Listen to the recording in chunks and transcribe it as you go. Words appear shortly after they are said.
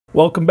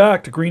Welcome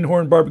back to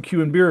Greenhorn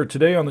Barbecue and Beer.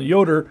 Today on the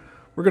Yoder,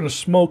 we're going to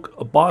smoke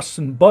a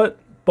Boston butt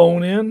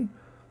bone-in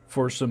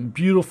for some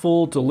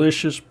beautiful,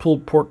 delicious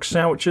pulled pork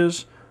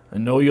sandwiches. I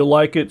know you'll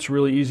like it. It's a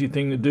really easy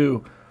thing to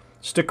do.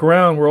 Stick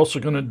around. We're also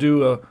going to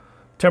do a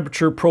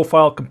temperature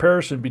profile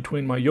comparison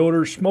between my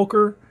Yoder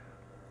Smoker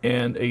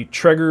and a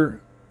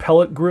Traeger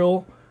pellet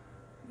grill.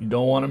 You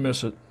don't want to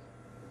miss it.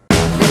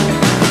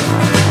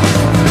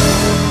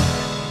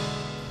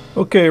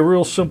 Okay,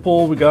 real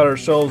simple. We got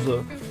ourselves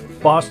a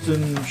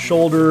Boston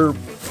shoulder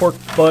pork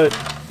butt.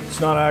 It's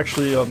not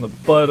actually on the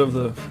butt of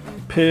the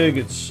pig,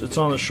 it's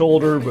on the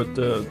shoulder, but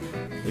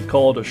they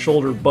call it a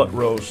shoulder butt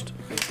roast.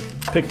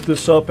 Pick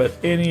this up at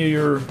any of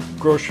your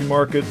grocery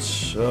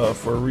markets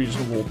for a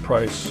reasonable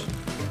price.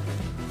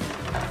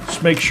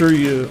 Just make sure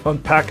you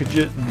unpackage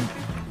it and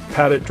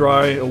pat it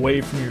dry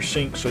away from your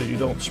sink so you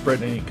don't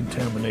spread any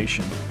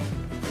contamination.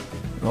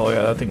 Oh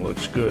yeah, that thing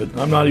looks good.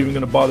 I'm not even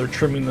going to bother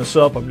trimming this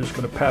up. I'm just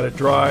going to pat it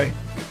dry.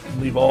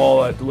 Leave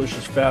all that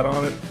delicious fat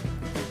on it.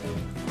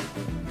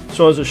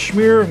 So as a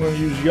schmear, I'm going to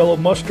use yellow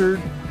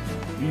mustard.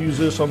 You use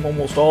this on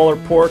almost all our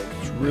pork.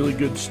 It's really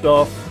good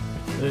stuff.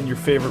 And then your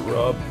favorite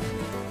rub.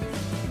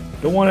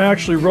 Don't want to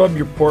actually rub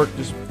your pork,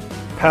 just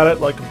pat it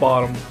like a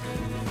bottom.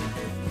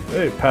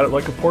 Hey, pat it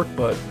like a pork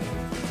butt.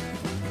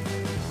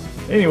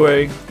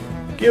 Anyway,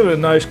 give it a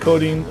nice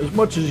coating, as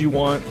much as you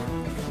want.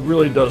 It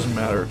really doesn't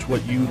matter, it's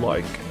what you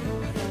like.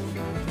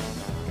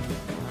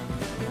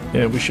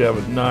 And we should have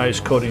a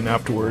nice coating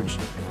afterwards.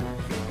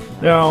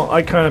 Now,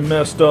 I kind of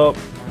messed up.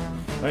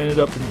 I ended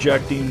up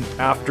injecting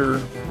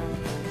after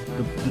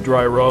the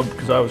dry rub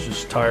because I was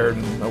just tired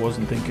and I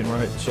wasn't thinking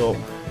right. So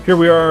here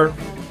we are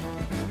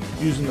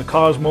using the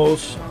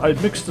Cosmos. I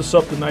mixed this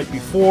up the night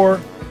before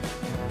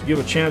to give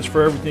a chance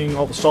for everything,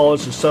 all the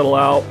solids to settle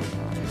out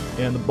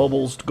and the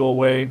bubbles to go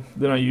away.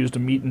 Then I used a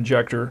meat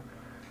injector.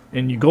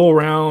 And you go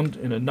around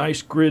in a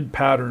nice grid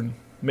pattern,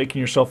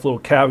 making yourself little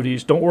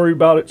cavities. Don't worry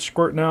about it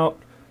squirting out.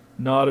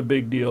 Not a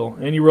big deal.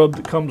 Any rub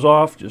that comes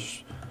off,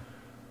 just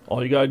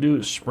all you gotta do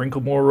is sprinkle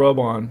more rub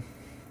on.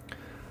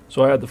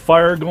 So I had the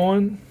fire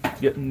going,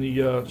 getting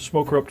the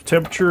smoker up to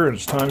temperature, and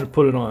it's time to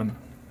put it on.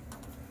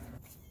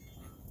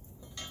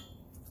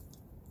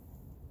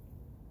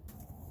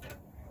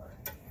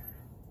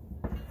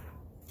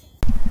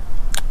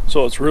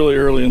 So it's really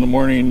early in the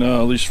morning,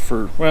 at least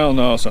for, well,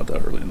 no, it's not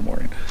that early in the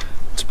morning.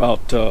 It's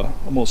about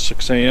almost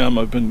 6 a.m.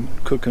 I've been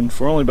cooking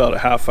for only about a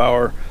half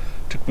hour.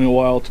 Took me a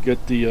while to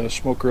get the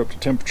smoker up to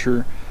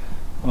temperature.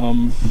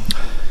 You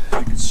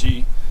can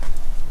see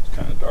it's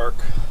kind of dark.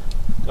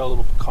 Got a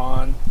little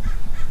pecan,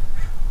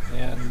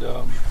 and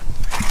got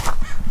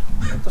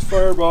the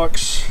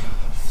firebox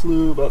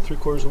flue about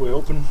 3/4 of the way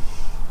open.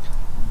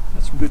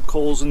 Got some good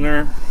coals in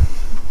there,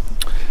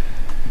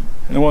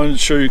 and I wanted to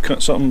show you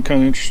something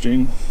kind of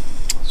interesting.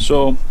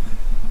 So, in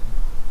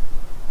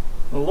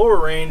the lower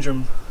range,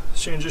 I'm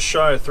seeing just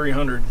shy of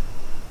 300.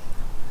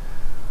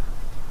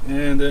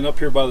 And then up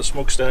here by the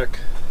smokestack,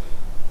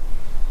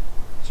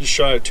 just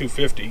shy of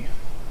 250,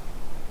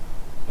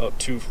 about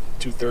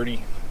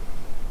 230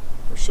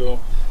 or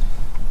so.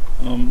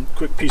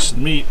 Quick piece of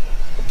meat.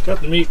 Got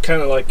the meat kind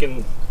of like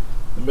in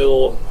the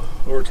middle,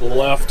 over to the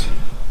left.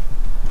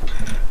 I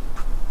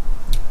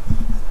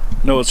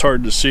know it's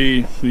hard to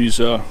see. These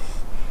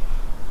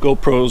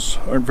GoPros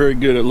aren't very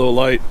good at low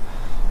light,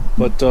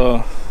 but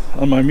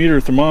on my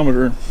meter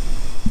thermometer,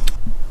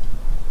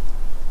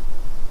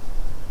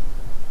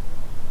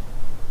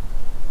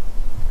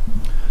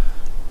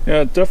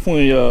 yeah, it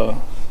definitely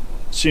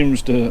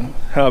seems to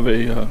have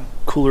a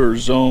cooler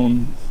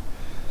zone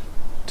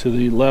to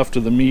the left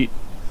of the meat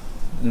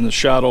in the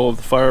shadow of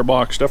the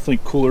firebox. Definitely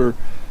cooler.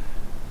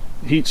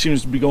 Heat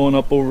seems to be going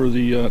up over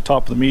the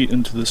top of the meat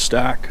into the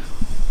stack.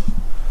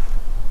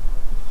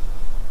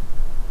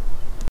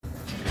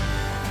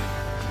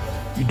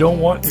 You don't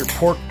want your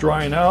pork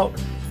drying out,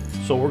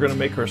 so we're going to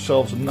make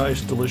ourselves a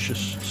nice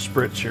delicious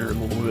spritz here. A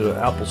little bit of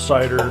apple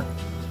cider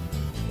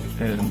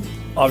and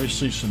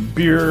obviously some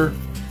beer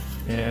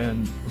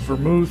and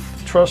vermouth.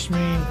 Trust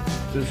me,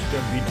 this is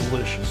going to be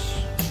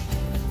delicious.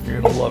 You're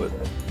going to love it.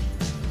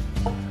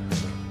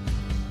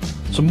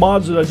 Some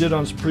mods that I did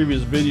on some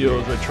previous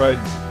videos, I tried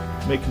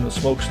making the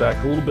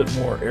smokestack a little bit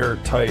more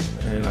airtight,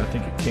 and I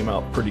think it came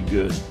out pretty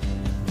good.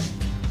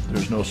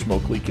 There's no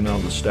smoke leaking out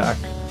of the stack.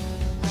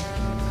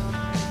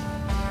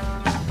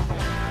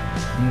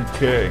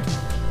 Okay.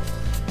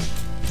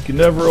 You can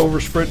never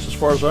overspritz as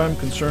far as I'm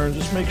concerned.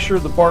 Just make sure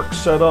the bark's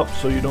set up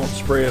so you don't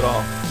spray it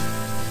off.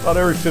 About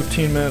every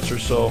 15 minutes or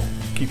so.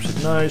 Keeps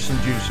it nice and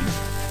juicy.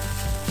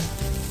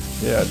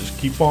 Yeah, just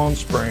keep on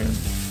spraying.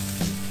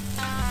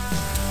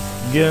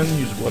 Again,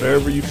 use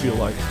whatever you feel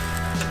like.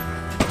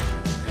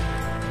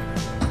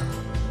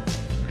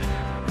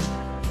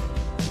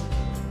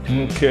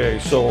 Okay,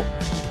 so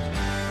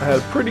I had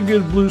a pretty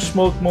good blue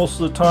smoke most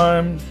of the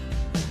time.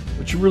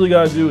 What you really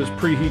got to do is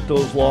preheat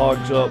those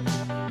logs up.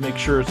 Make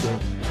sure it's a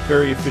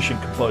very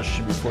efficient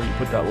combustion before you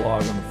put that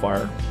log on the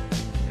fire.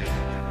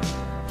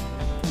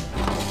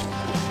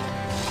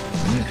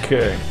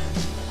 Okay, I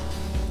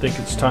think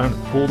it's time to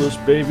pull this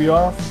baby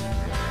off.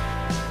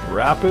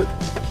 wrap it,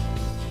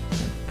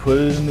 and put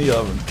it in the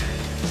oven.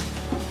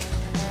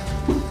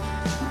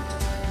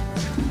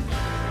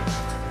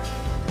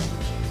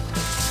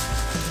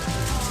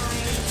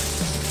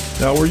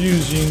 Now we're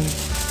using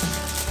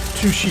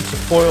 2 sheets of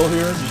foil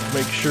here, just to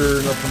make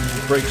sure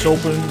nothing breaks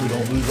open. We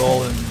don't lose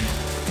all in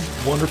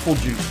wonderful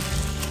juices.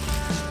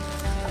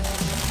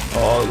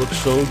 Oh, it looks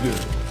so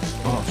good.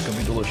 Oh, it's gonna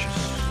be delicious.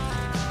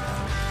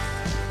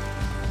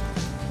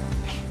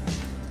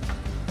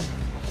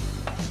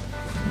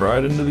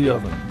 Right into the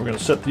oven. We're gonna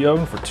set the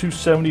oven for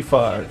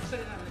 275. Put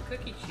it on the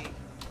cookie sheet.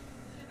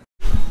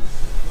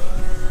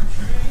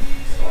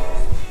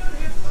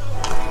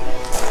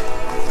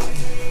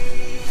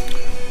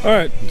 All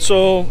right,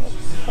 so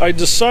I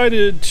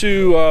decided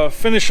to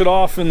finish it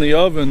off in the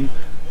oven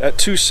at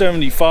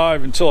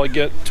 275 until I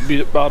get to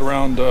be about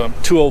around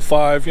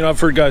 205. You know, I've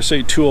heard guys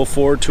say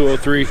 204,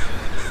 203.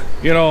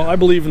 You know, I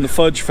believe in the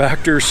fudge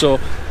factor, so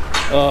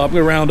I'm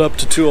gonna round up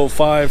to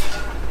 205.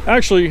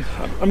 Actually,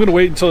 I'm gonna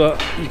wait until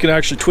you can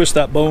actually twist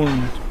that bone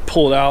and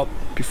pull it out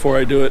before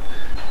I do it.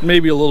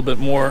 Maybe a little bit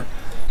more.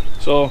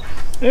 So,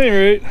 at any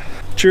rate,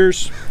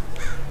 cheers.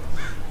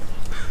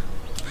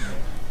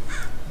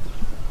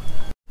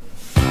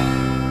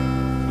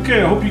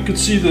 Okay, I hope you can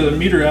see the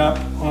meter app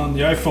on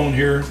the iPhone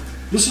here.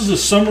 This is a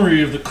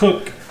summary of the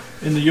cook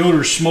in the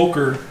Yoder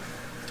Smoker.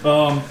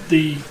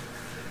 The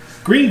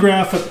green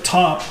graph at the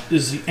top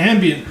is the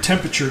ambient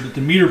temperature that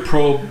the meter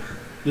probe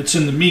that's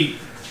in the meat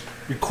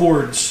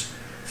records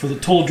for the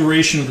total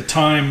duration of the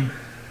time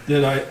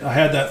that I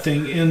had that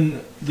thing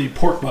in the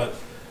pork butt.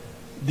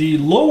 The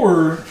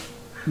lower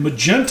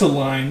magenta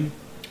line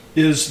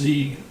is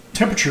the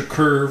temperature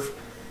curve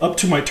up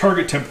to my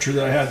target temperature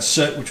that I had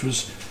set, which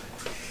was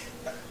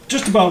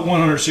just about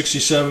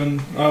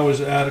 167. I was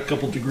at a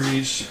couple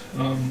degrees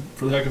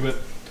for the heck of it.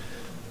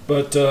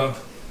 But,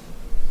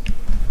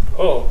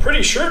 oh,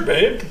 pretty shirt,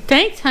 babe.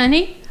 Thanks,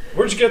 honey.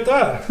 Where'd you get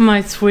that?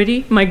 My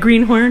sweetie, my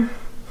greenhorn.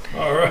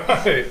 All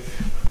right.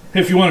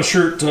 If you want a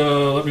shirt,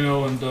 let me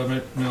know, and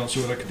maybe I'll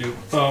see what I can do.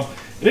 At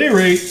any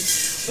rate,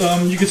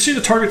 you can see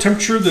the target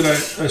temperature that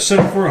I set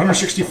it for,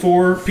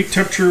 164. Peak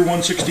temperature,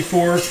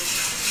 164.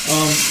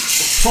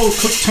 Total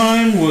cook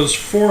time was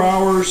 4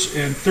 hours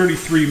and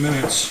 33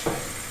 minutes.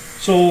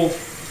 So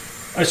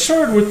I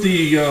started with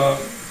the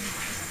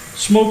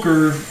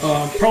smoker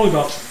probably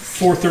about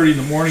 4:30 in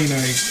the morning.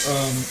 I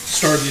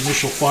started the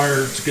initial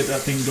fire to get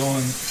that thing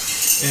going,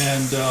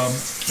 and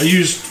I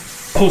used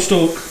post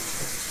oak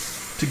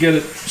to get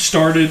it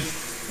started,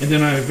 and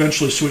then I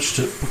eventually switched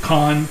to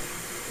pecan.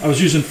 I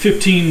was using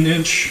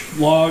 15-inch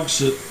logs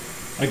that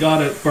I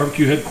got at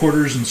barbecue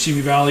headquarters in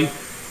Simi Valley.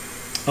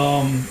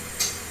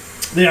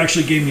 They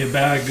actually gave me a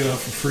bag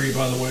for free,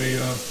 by the way,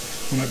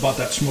 when I bought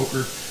that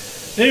smoker.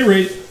 At any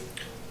rate,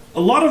 a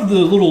lot of the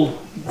little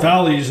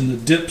valleys and the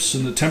dips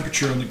in the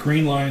temperature on the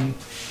green line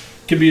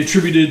can be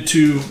attributed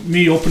to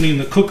me opening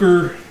the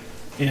cooker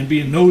and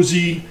being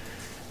nosy.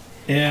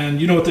 And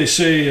you know what they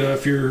say,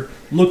 if you're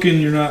looking,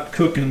 you're not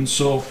cooking.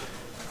 So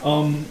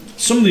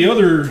some of the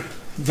other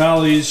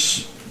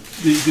valleys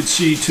that you could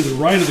see to the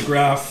right of the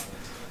graph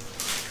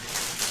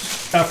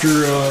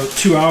after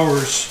 2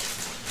 hours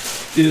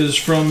is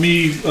from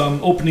me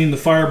opening the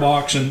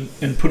firebox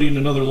and putting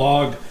another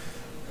log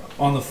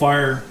on the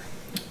fire,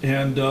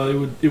 and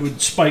it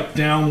would spike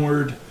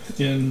downward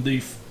in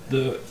the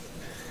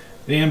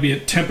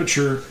ambient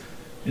temperature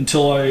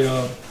until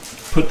I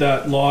put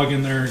that log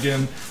in there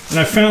again. And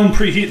I found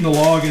preheating the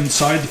log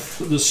inside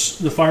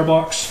the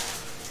firebox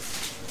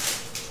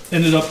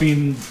ended up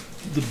being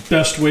the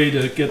best way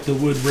to get the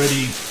wood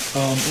ready,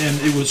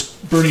 and it was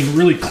burning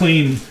really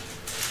clean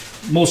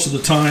most of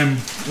the time.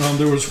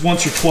 There was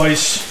once or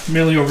twice,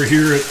 mainly over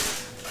here at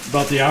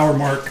about the hour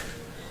mark,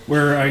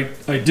 where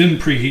I didn't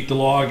preheat the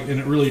log, and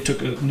it really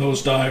took a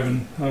nosedive,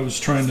 and I was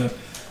trying to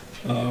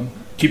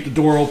keep the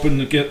door open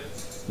to get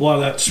a lot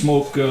of that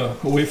smoke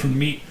away from the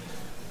meat.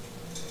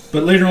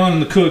 But later on in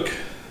the cook,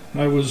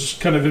 I was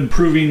kind of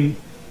improving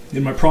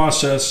in my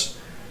process.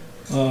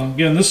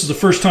 Again, this is the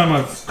first time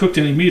I've cooked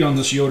any meat on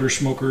this Yoder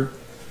smoker,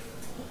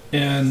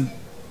 and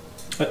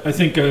I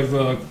think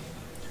I've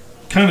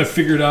kind of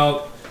figured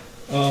out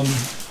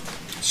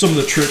some of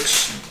the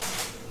tricks.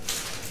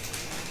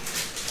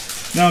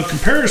 Now, in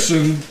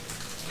comparison,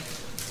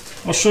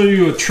 I'll show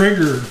you a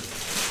Traeger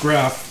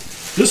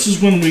graph. This is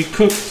when we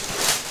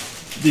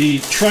cooked the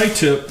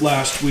tri-tip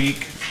last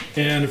week,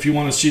 and if you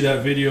want to see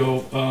that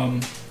video,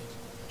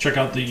 check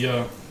out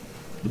the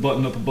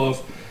button up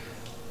above.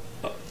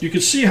 You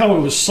can see how it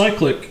was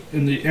cyclic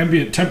in the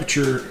ambient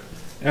temperature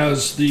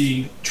as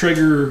the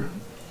Traeger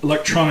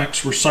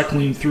electronics were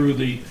cycling through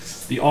the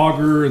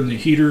auger and the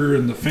heater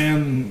and the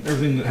fan and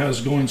everything that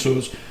has going. So it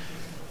was,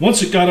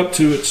 once it got up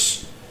to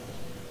its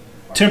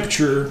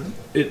temperature,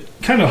 it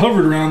kind of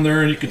hovered around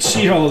there, and you could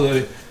see how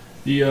the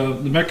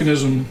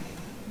mechanism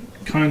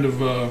kind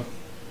of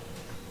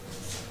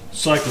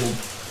cycled.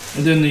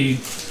 And then the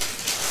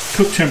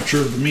cook temperature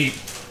of the meat,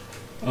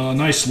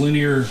 nice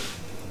linear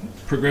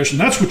progression.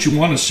 That's what you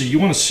want to see. You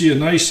want to see a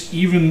nice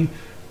even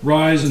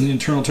rise in the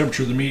internal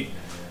temperature of the meat.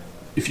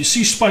 if you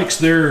see spikes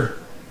there,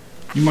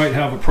 you might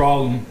have a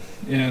problem.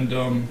 And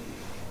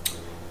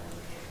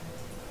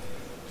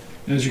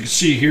as you can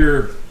see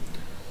here,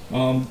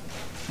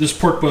 this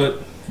pork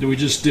butt that we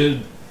just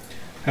did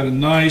had a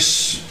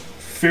nice,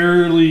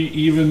 fairly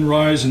even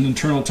rise in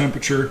internal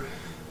temperature.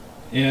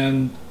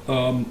 And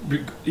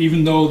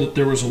even though that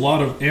there was a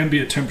lot of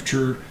ambient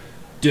temperature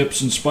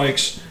dips and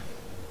spikes,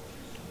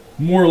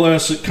 more or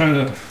less it kind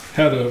of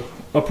had a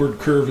upward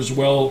curve as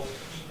well.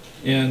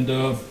 And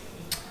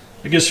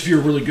I guess if you're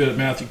really good at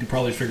math, you could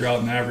probably figure out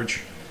an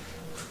average.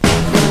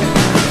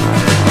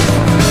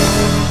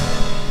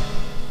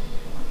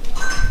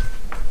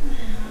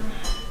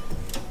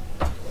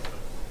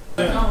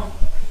 Yeah.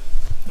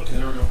 Okay,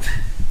 there we go.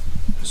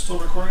 Is it still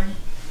recording?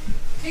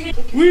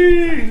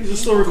 Whee! Is it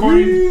still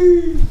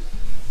recording?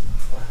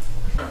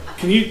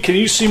 Can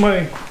you see my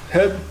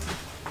head?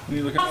 Can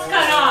you look at It's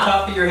cut off.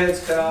 Top of your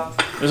head's cut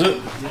off. Is it?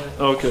 Yeah.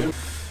 Okay.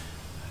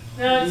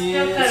 No, it's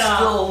still cut It's off.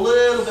 still a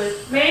little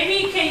bit.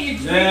 Maybe can you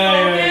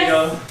There you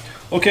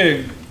refocus? go.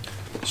 Okay.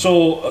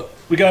 So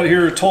we got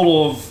here a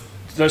total of,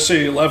 did I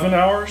say 11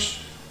 hours?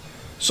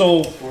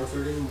 So 4:30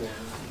 in the morning.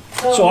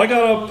 So I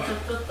got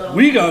up,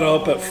 we got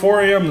up at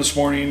 4 a.m. this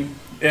morning,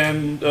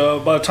 and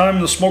by the time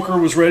the smoker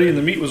was ready and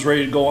the meat was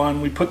ready to go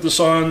on, we put this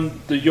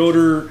on the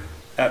Yoder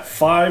at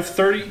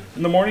 5:30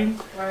 in the morning.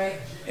 Right.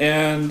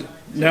 And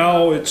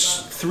now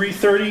it's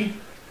 3:30.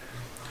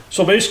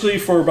 So basically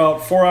for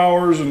about 4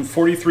 hours and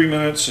 43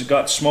 minutes, it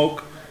got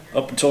smoke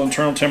up until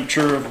internal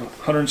temperature of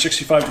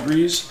 165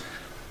 degrees.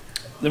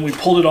 Then we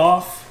pulled it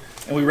off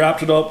and we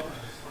wrapped it up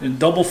in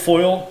double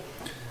foil,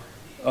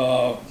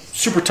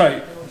 super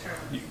tight.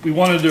 We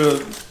wanted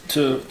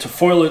to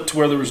foil it to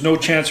where there was no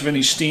chance of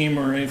any steam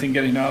or anything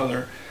getting out of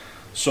there.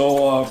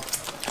 So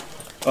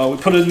we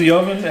put it in the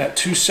oven at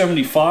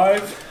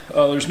 275.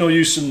 There's no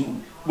use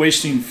in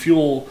wasting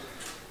fuel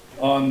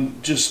on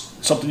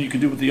just something you can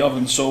do with the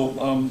oven.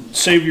 So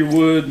save your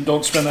wood and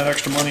don't spend that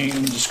extra money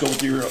and just go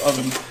with your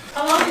oven.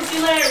 How long did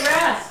you let it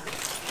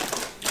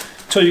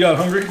rest? Till you got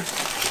hungry.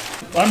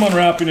 I'm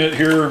unwrapping it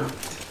here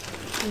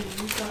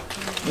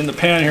in the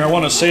pan here. I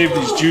want to save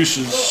these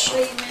juices.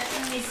 Wait a minute,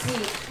 let me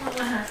see. I'm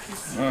gonna have to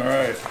see. All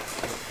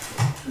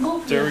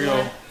right. There we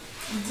go.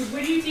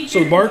 What do you think?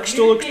 So the bark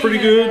still looks pretty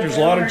good. There's a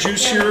lot of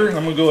juice here.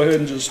 I'm gonna go ahead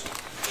and just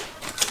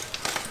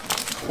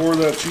pour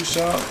that juice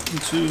out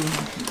into the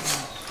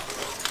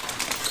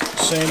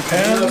same You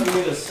pan.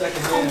 need a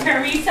second Oh, hand. pour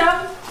me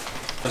some?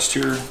 Just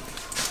here.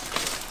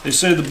 They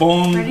say the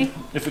bone, Ready?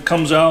 if it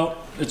comes out,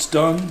 it's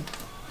done.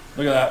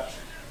 Look at that.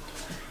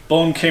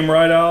 Bone came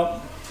right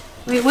out.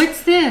 Wait,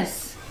 what's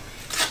this?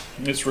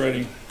 It's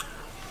ready.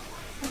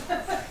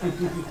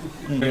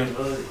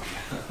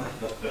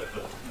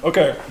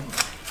 Okay.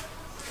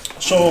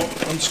 So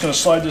I'm just going to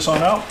slide this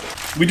on out.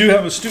 We do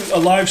have a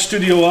live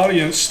studio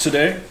audience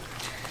today,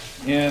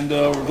 and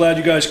we're glad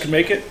you guys could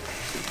make it.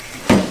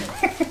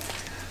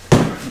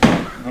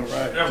 All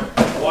right.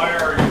 Why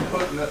are you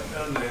putting it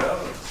in the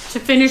oven? To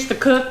finish the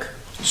cook,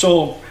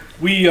 So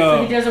we.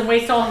 so he doesn't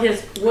waste all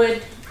his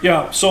wood.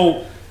 Yeah,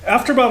 so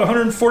after about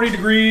 140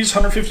 degrees,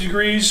 150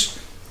 degrees,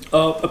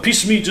 a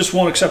piece of meat just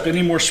won't accept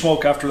any more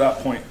smoke after that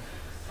point.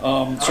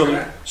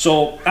 Okay.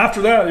 So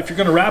after that, if you're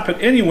going to wrap it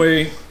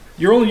anyway,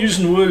 you're only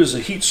using wood as a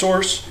heat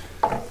source.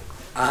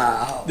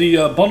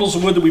 The bundles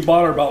of wood that we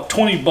bought are about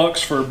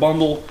 $20 for a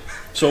bundle.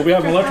 So we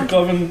have an electric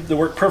oven that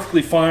worked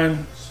perfectly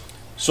fine.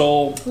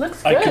 So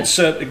Looks I good. could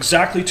set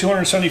exactly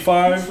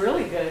 275 It's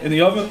really good. in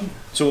the oven.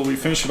 So we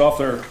finish it off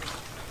there.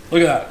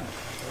 Look at that.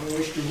 I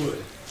wish you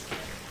would.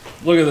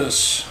 Look at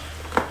this.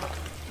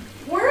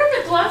 Where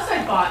are the gloves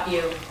I bought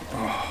you?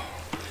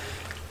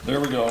 There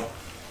we go.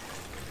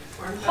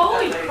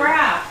 Holy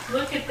crap!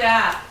 Look at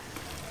that.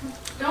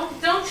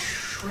 Don't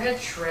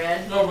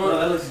shred. No, Oh, that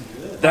but looks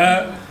good.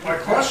 That my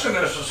question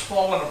is, it's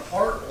falling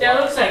apart. That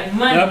looks like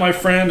money. That, my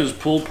friend, is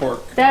pulled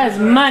pork. That is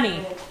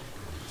money.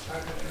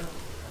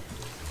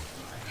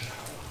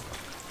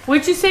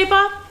 What'd you say,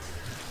 Bob?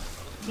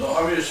 No,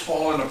 I mean, it's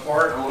falling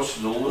apart and it looks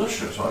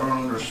delicious. I don't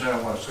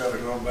understand why it's got to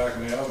go back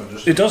in the oven.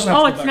 Just It doesn't have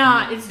Oh, to go it's back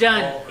not. It's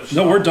done. Oh, it's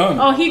No, not. we're done.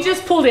 Oh, he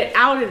just pulled it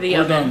out of the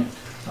We're oven. done.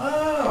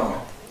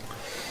 Oh,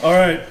 All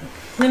right.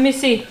 Let me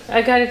see.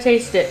 I gotta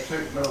taste it.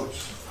 take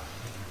notes.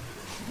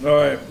 All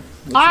right.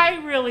 I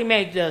really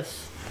made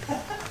this.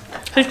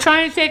 He's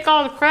trying to take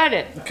all the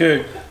credit.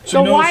 Okay. The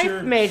So notice wife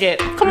here, made it.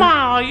 Come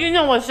on, you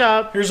know what's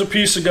up. here's a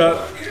piece that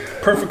got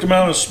perfect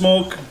amount of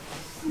smoke.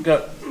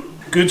 Got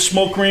good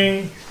smoke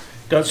ring.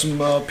 Got some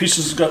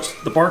pieces that got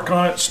the bark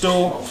on it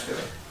still.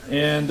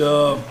 And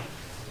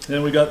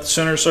then we got the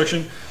center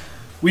section.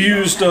 We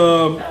used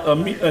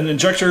an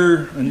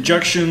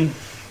injection.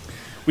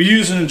 We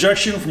used an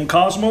injection from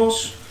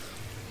Cosmos,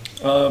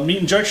 meat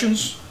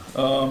injections.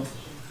 Let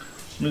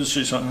me just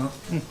see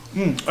something.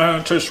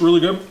 It tastes really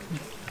good.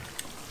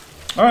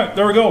 All right,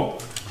 there we go.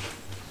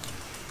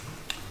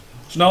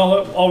 So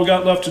now all we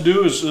got left to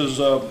do is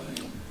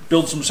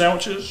build some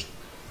sandwiches.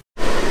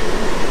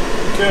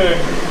 Okay.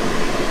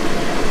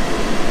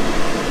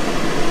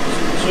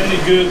 So any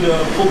good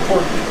pulled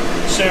pork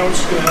sandwich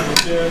is going to have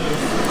a bit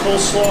of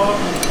coleslaw.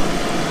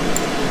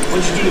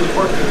 What'd you do to the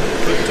pork?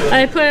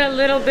 I put a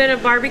little bit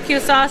of barbecue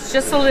sauce,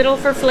 just a little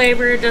for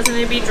flavor. It doesn't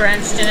need to be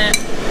drenched in it.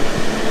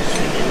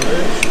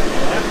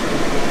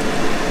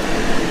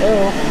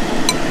 Oh,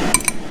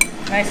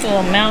 nice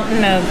little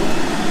mountain of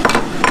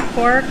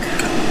pork.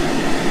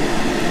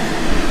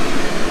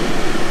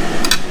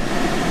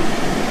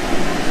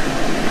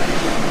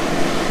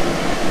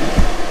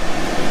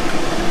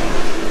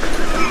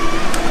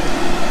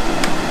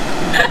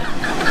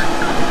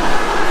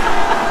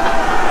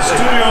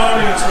 Studio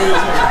audience, what do you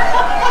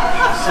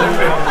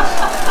think?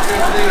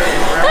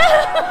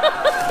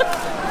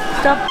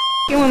 Stop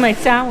f***ing with my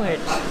sandwich.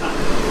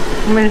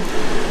 I'm gonna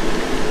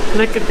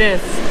look at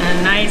this.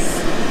 A nice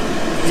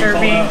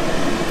serving.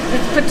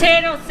 It's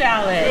potato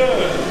salad.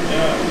 Good,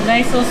 yeah.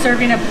 Nice little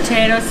serving of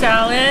potato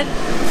salad.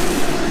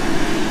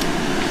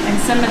 And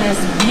some of this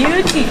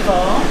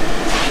beautiful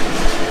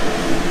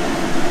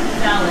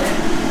salad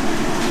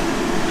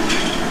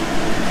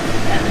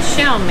that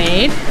Michelle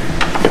made.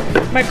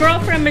 My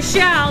girlfriend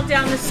Michelle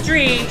down the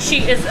street, she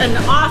is an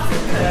awesome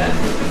cook.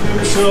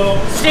 So,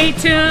 Stay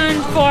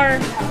tuned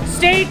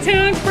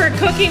for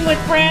Cooking with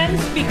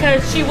Friends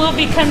because she will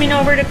be coming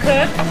over to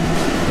cook.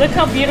 Look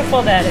how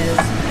beautiful that is.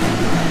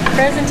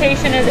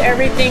 Presentation is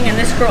everything and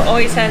this girl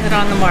always has it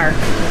on the mark.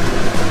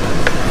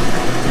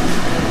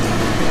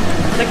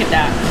 Look at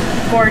that.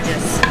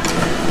 Gorgeous.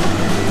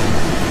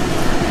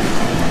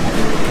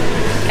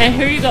 And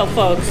here you go,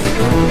 folks.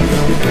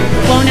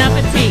 Bon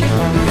appetit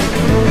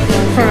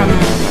from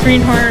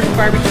Greenhorn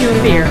Barbecue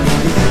and Beer.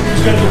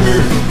 who's got the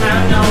beer? I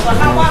don't know, but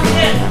how about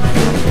this?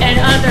 And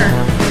other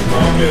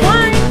Okay.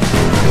 wine.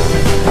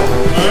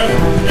 Alright,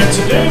 and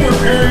today we're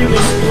pairing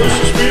this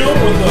delicious meal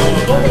with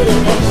a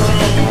double